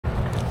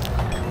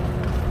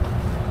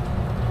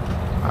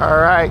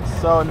Alright,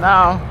 so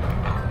now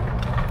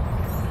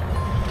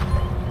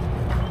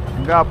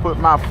I'm gonna put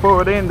my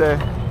foot in there.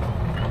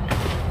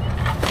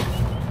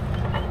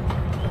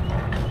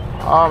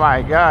 Oh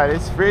my god,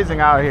 it's freezing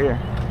out here.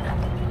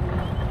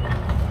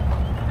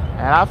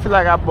 And I feel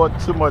like I bought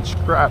too much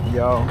crap,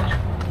 yo.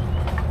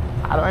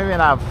 I don't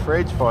even have a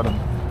fridge for them.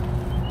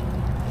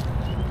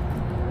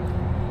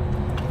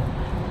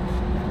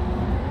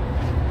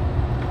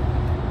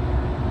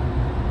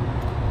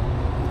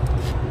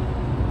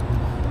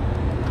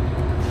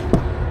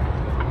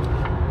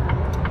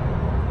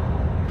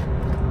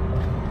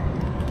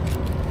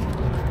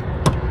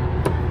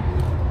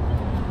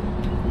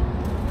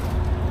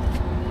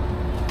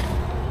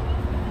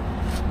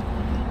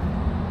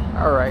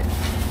 All right.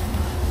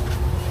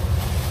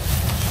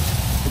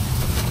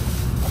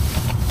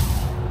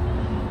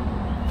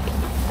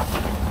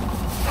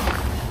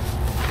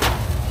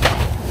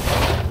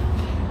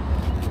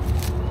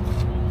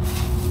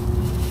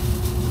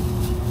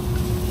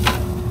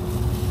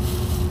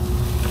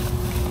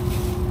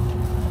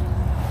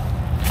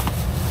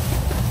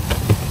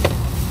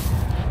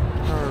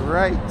 All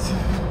right.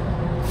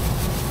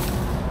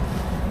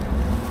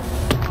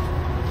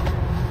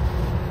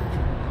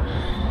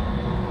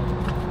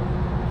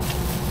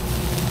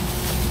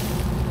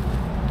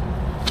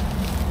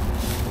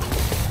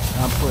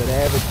 I'll put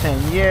everything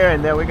here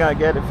and then we're gonna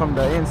get it from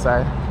the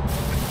inside.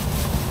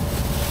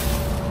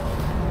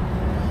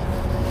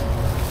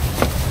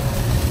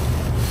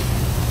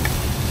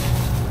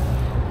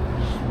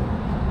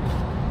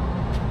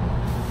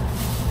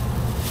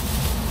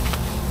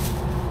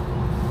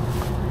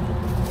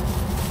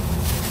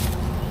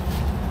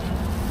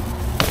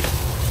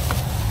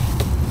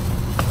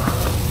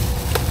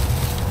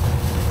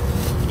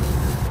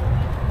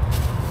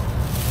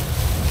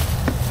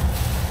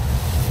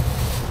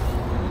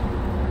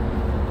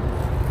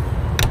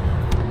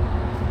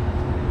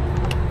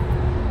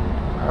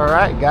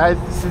 Alright guys,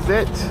 this is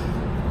it.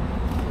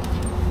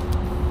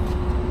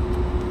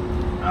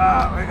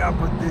 We're gonna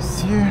put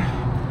this here.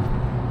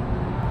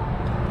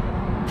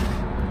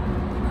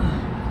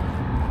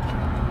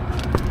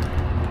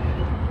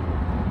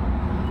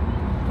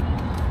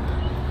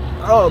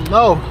 Oh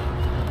no!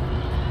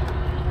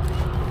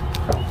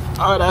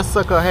 Oh, that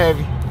sucker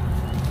heavy.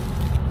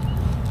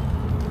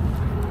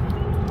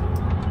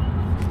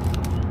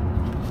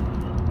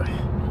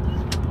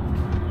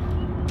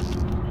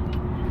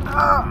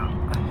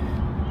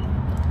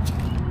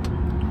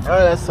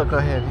 Oh, that's sucker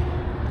heavy.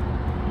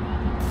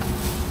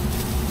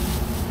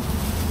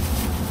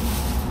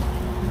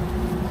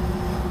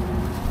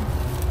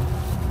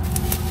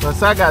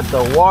 Plus I got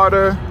the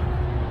water.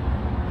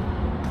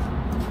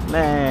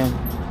 Man.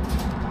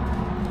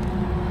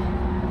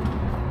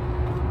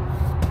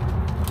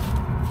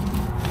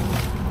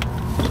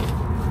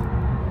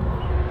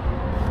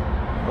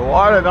 The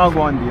water gonna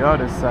go on the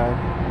other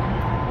side.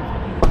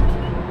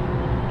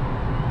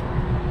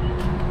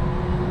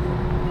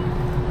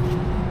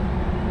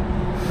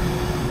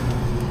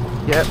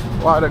 Yep,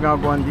 water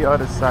gonna go on the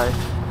other side.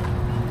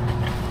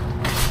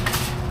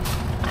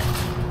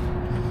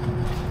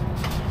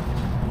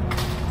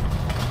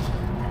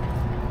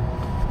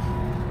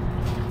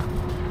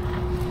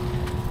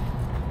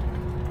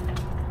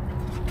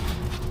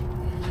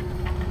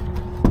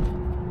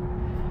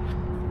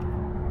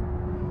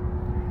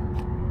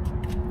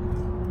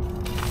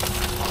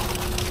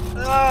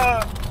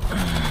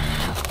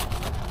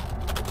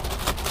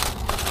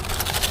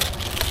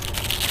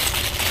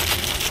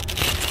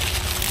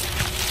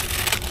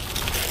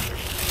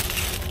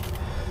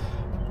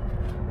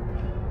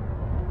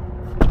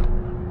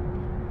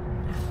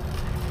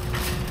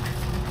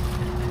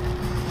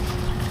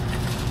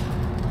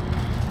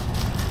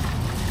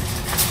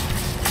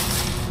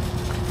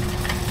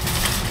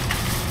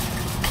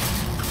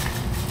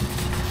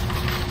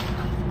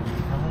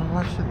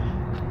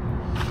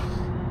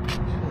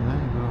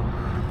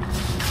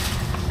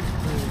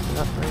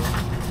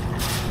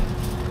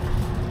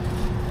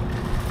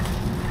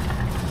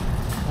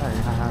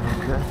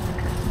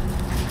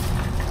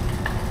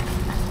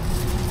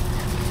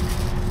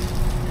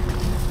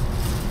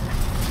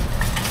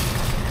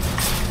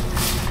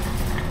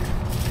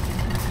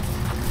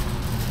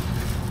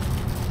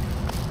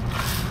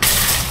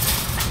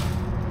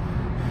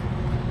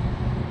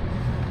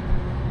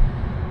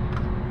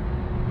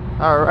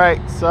 Alright,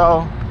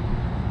 so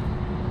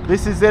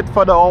this is it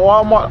for the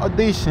Walmart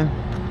edition.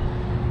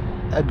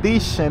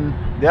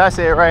 Did I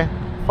say it right?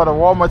 For the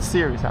Walmart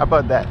series. How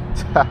about that?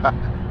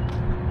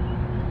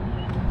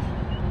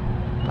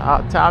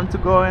 Now time to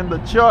go in the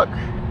truck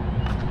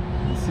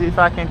and see if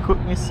I can cook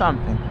me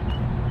something.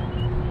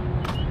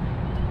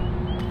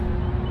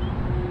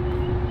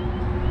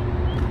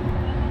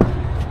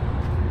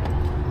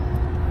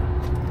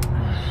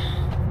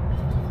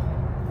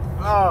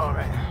 Oh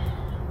man.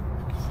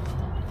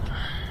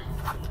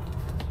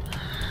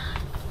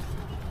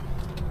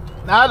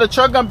 Now the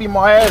truck gonna be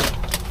more heavy.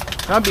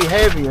 Gonna be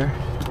heavier.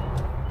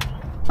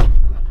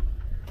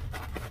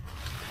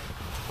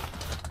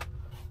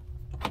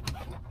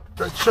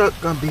 The truck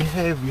gonna be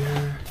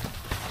heavier.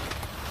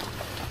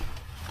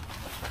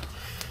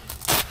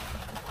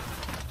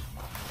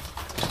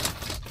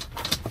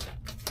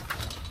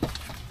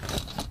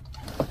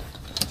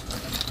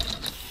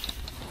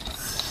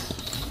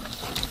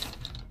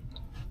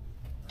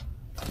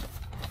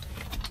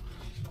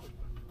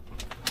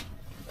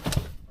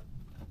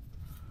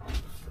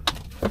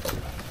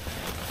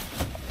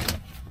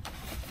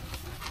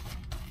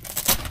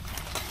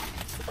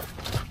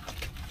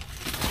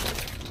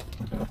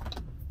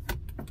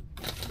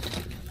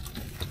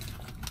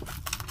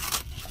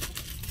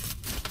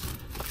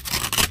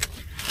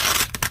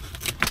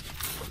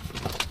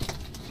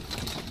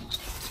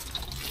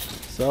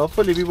 So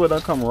hopefully people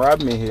don't come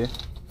rob me here.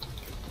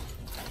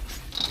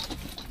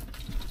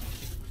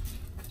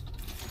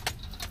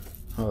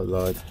 Oh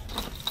Lord.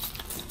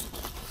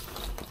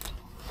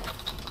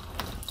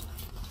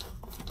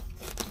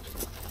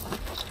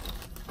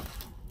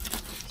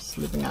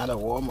 Sleeping out of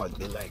Walmart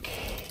be like.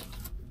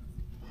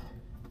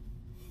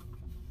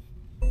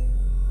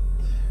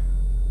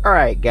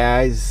 Alright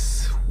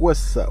guys,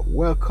 what's up?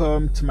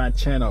 Welcome to my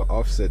channel,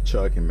 Offset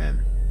Trucking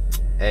Man.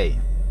 Hey,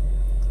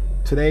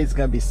 today is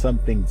gonna be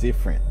something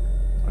different,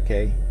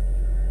 okay?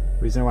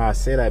 Reason why I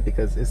say that,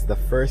 because it's the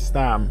first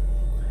time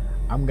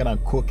I'm gonna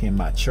cook in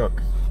my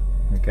truck,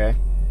 okay?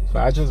 So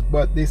I just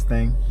bought this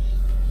thing,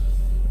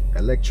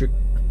 electric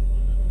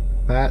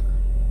pot,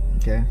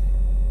 okay?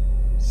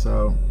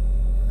 So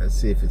let's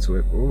see if it's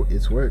work. Oh,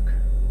 it's work.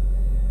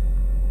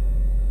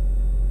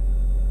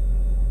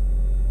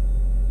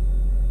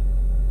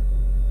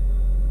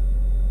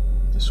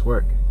 It's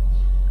work.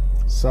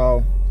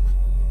 So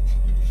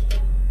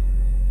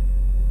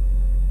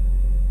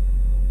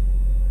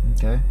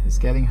okay, it's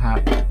getting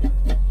hot.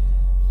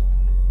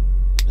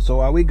 So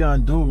what we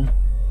gonna do,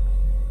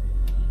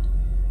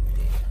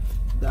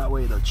 that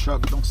way the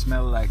truck don't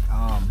smell like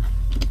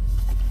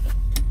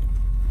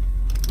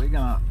we're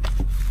gonna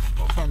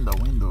open the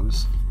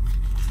windows.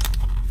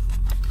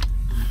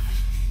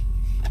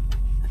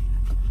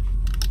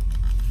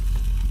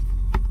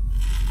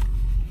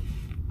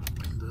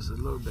 Windows a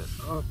little bit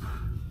up.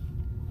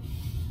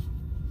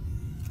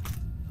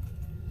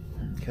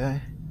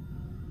 Okay.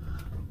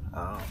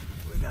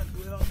 We gotta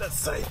do it on that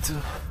side too.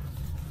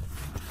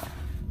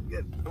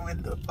 Get the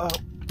window up.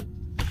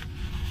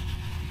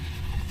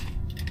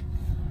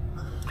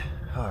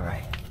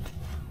 Alright.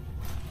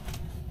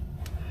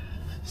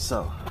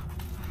 So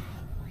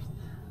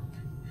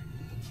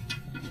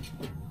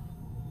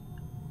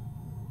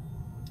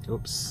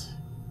oops.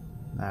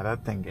 Now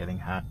that thing getting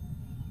hot.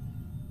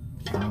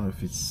 I don't know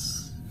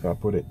if I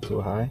put it too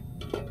high.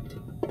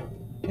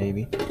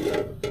 Maybe.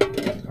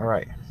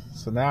 Alright.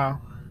 So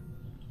now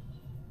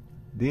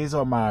these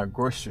are my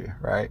groceries,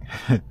 right?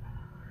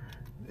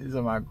 These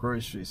are my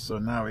groceries. So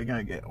now we're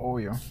gonna get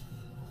oil.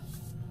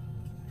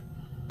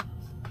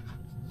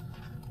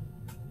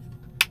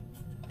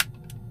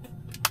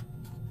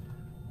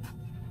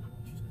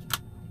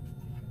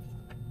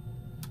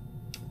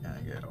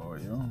 Gonna get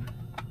oil.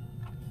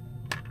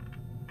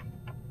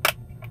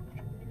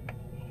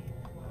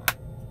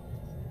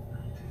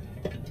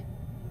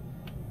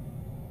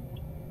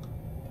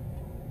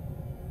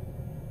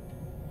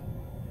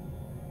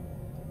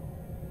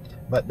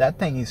 But that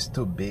thing is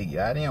too big.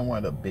 I didn't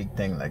want a big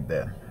thing like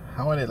that.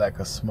 I wanted like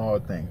a small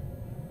thing,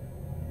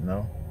 you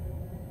know?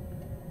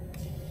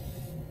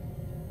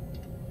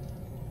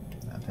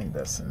 I think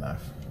that's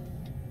enough.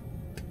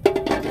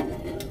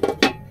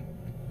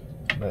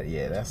 But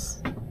yeah,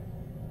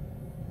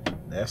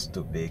 that's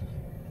too big.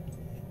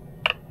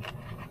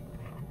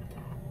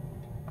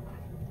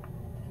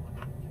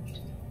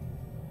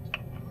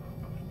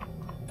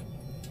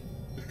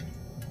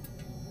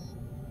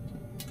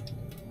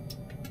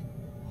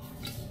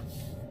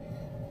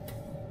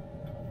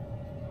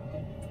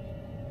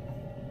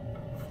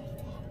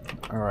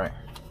 All right,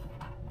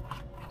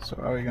 so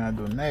what are we gonna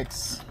do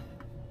next?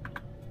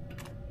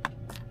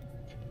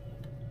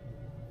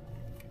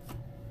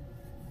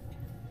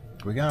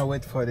 We're gonna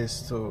wait for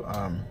this to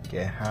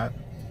get hot.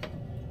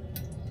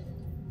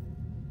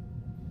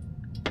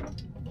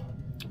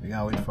 We're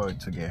gonna wait for it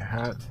to get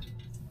hot.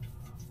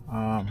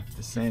 At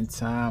the same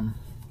time,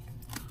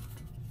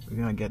 we're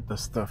gonna get the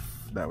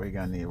stuff that we're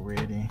gonna need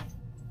ready.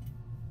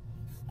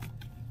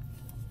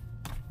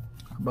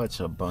 A bunch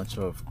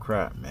of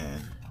crap, man.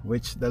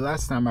 Which the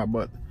last time I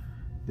bought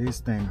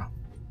this thing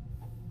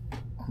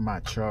on my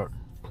truck,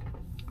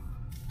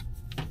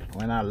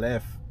 when I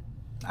left,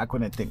 I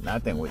couldn't take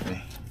nothing with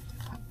me.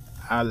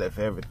 I left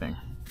everything.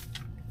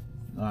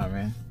 You know what I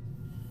mean?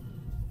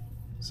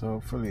 So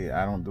hopefully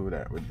I don't do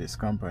that with this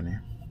company.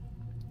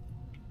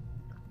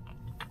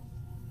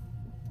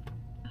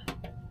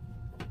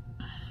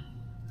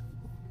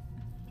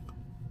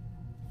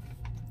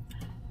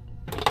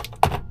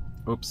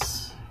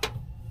 Oops.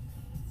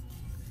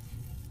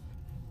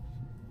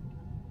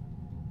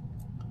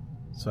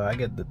 So I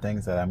get the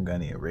things that I'm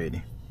gonna get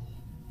ready.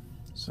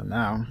 So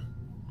now,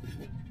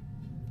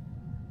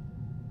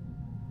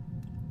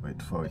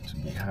 wait for it to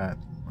be hot,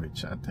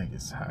 which I think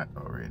is hot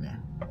already.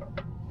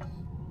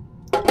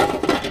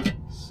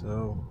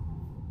 So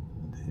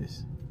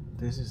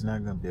this is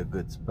not gonna be a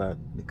good spot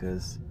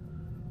because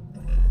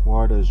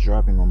water is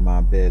dropping on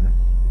my bed.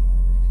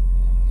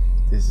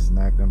 This is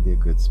not gonna be a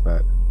good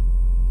spot.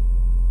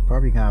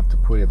 Probably gonna have to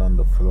put it on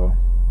the floor.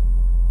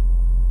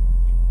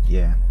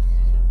 Yeah.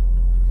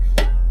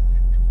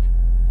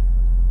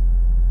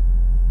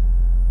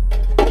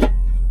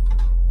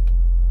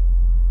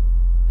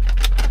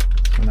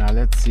 Now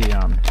let's see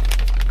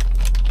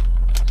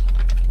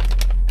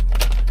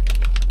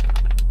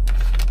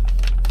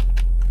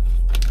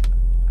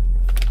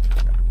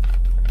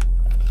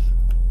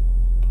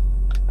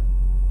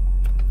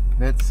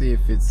let's see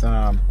if it's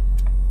if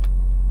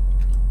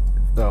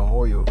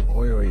oil.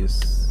 Oil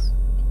is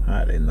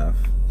hot enough.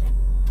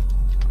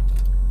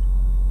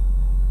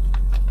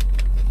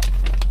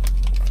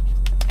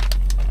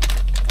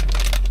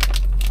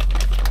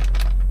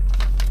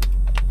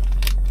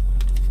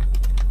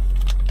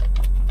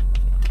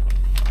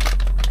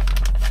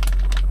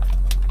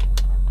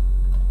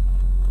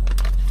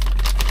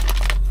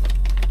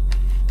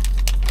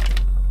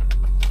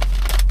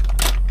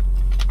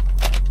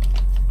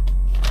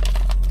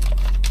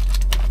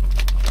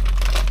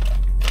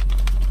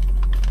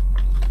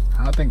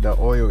 I think the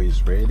oil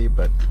is ready,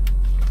 but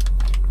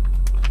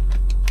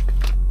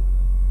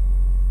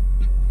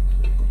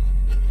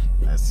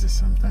let's see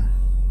something.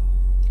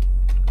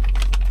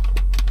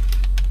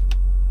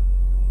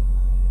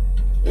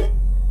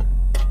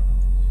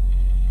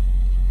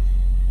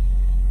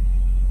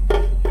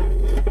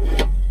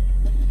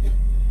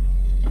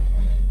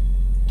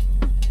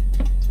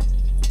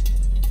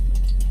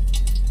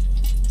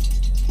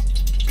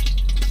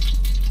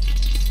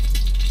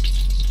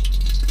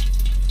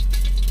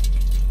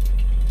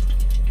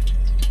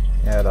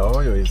 Yeah, the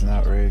oil is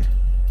not ready.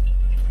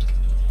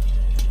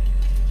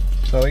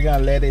 So we're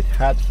gonna let it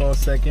hot for a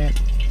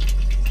second,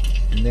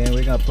 and then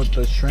we're gonna put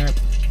the shrimp,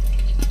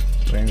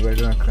 and we're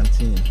gonna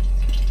continue.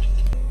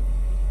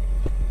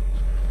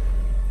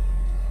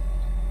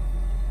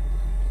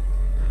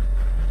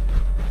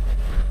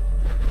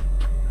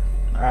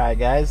 Alright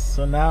guys,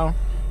 so now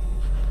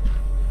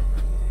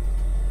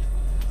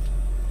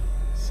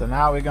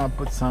we're gonna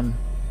put some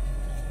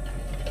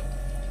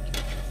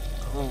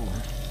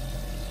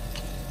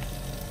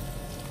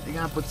we're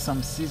gonna put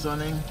some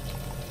seasoning.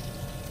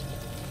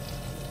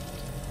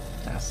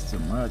 That's too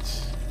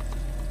much.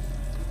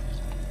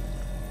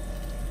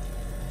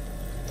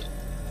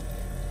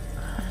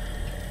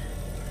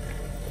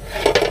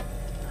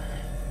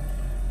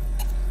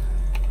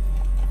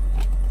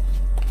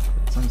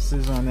 Put some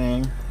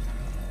seasoning.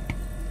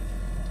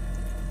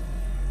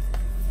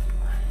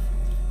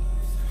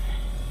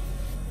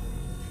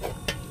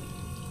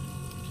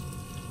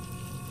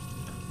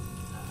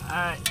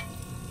 Alright,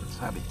 it's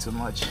probably too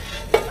much.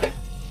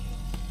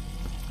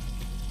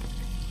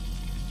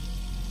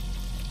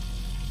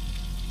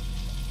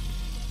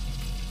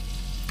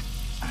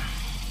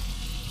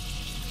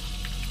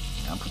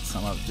 I'll put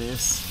some of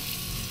this.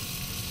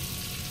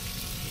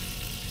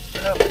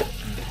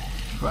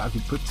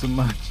 Probably put too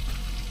much,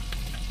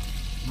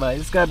 but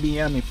it's gotta be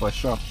yummy for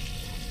sure.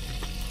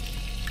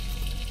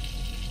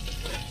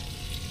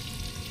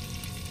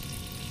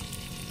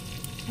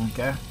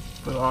 Okay,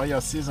 put all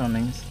your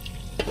seasonings.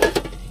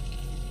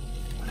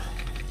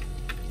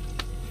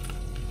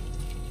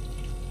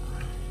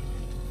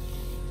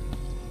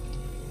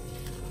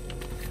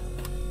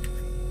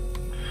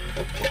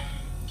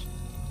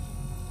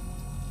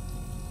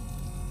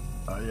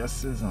 All your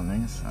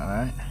seasonings,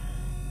 alright.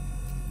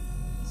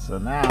 So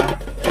now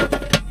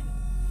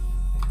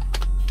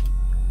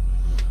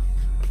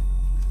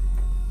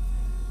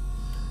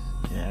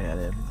yeah, I got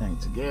everything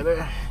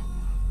together.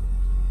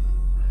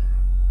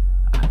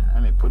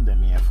 Let me put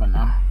them here for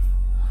now.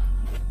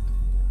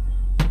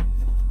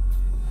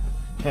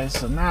 Okay,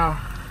 so now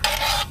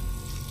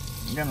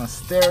I'm gonna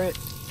stir it.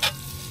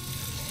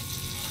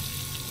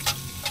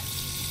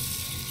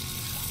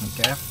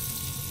 Okay.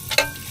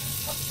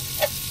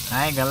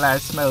 I ain't gonna lie,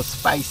 it smells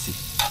spicy.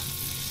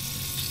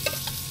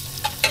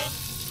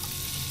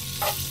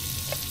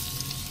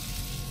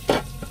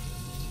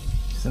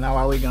 So now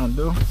what we're gonna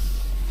do,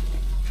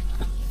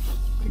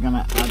 we're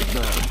gonna add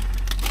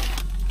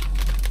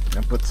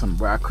gonna put some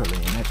broccoli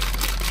in it.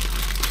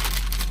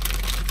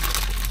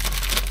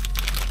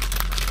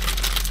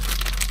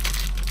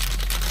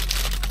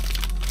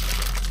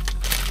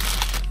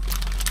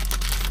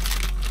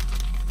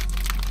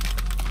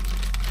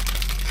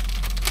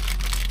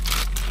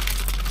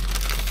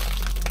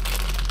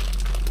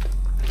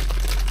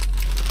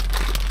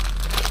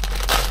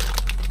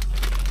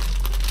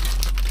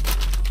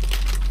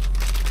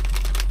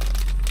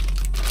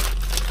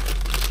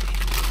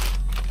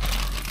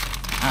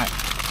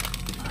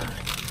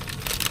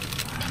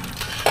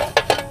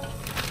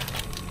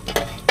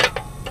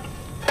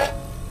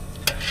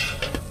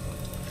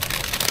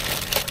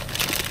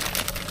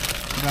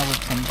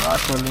 With some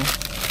broccoli.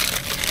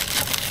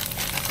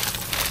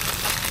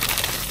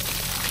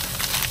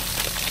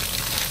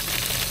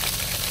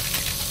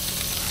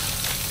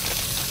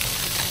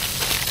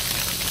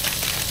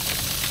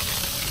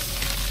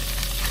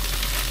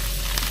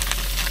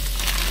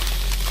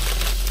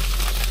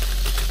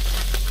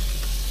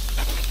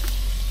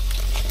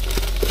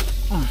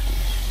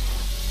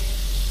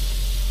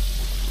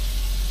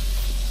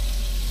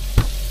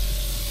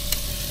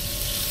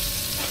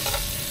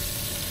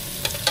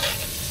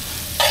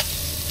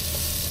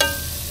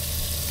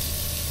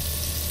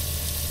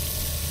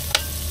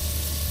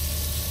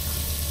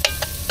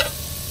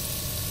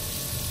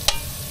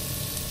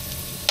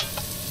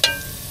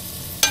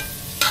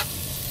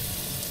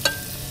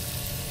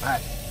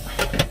 Alright.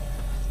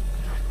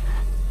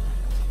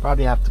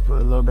 Probably have to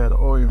put a little bit of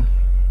oil.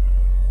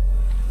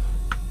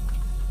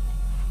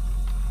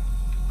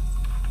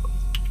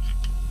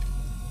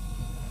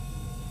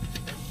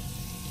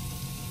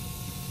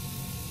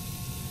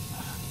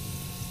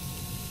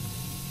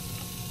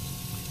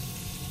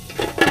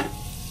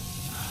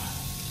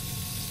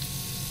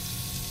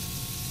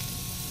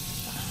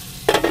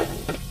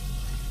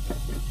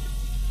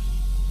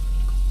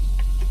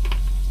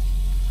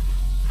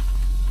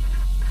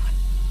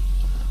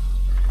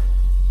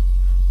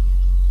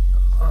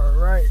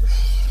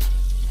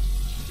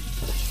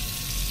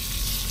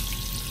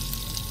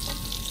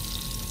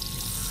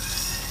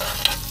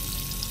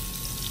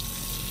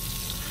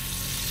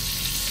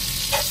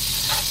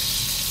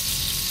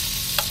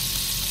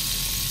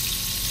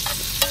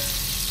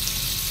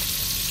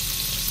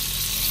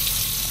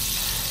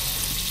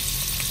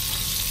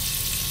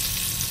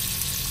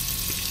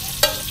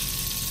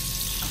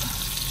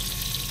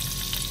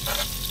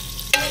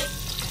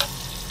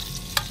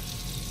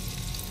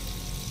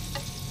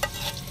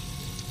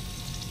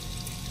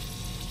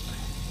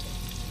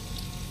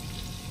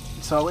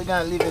 So we're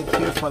gonna leave it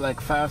here for like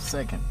 5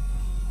 seconds.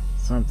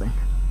 Something.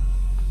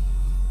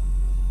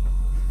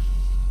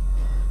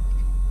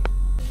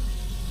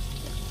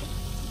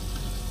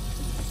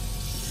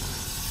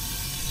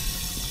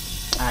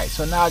 Alright,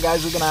 so now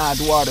guys, we're gonna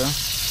add water.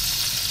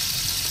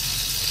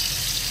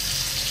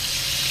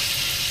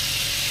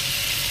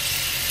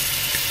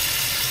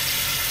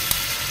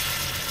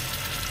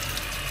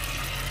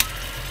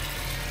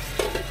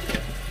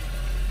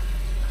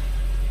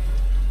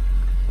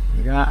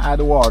 We're gonna add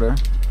water.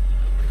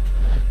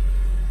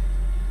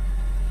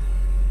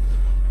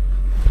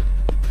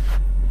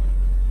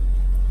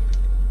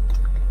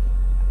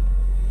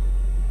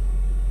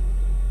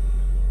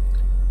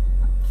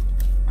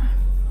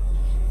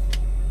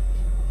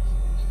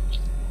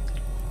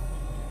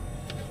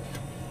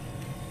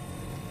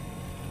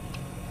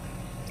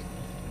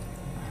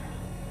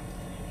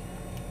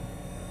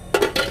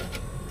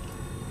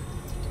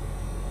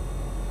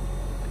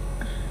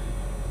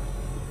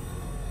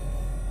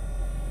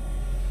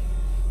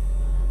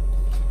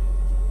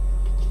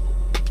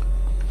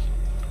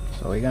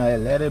 So we're gonna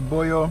let it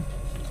boil,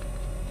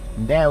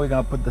 and then we're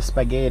gonna put the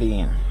spaghetti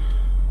in.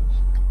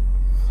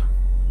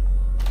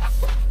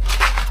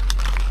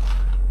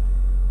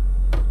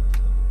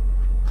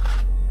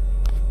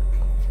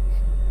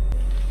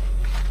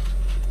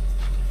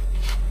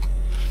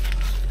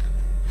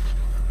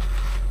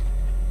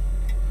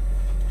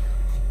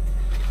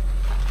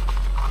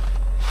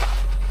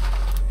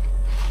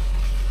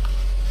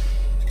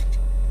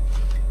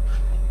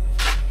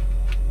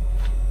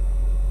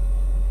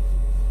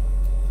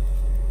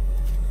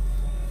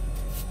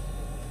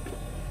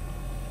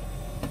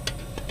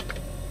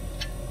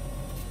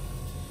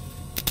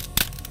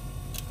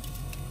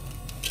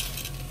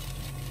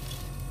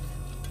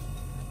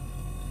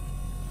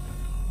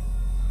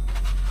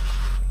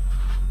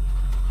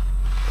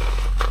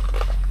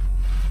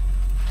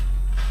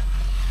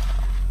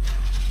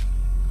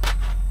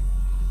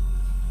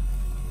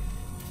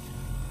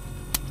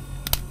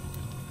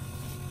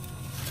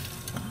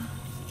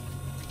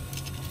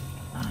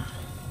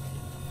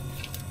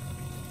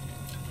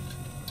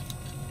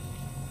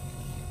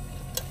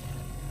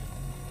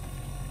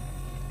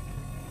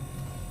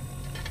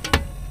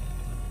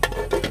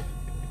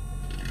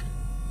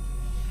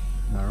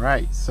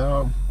 Alright,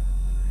 so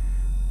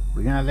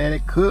we're gonna let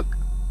it cook,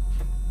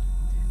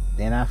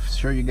 then I'll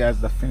show you guys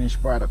the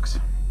finished products.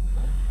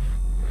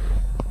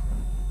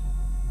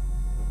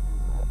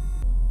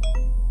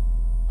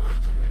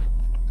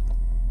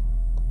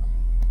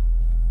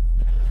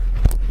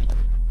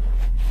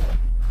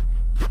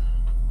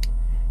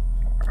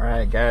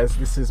 Alright guys,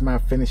 this is my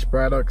finished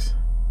products.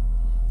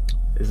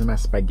 This is my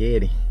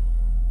spaghetti.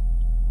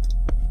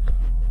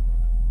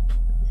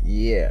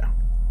 Yeah,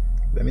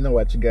 let me know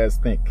what you guys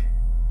think.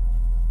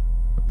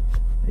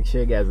 Make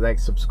sure you guys like,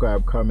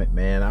 subscribe, comment,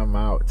 man. I'm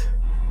out.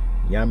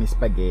 Yummy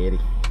spaghetti.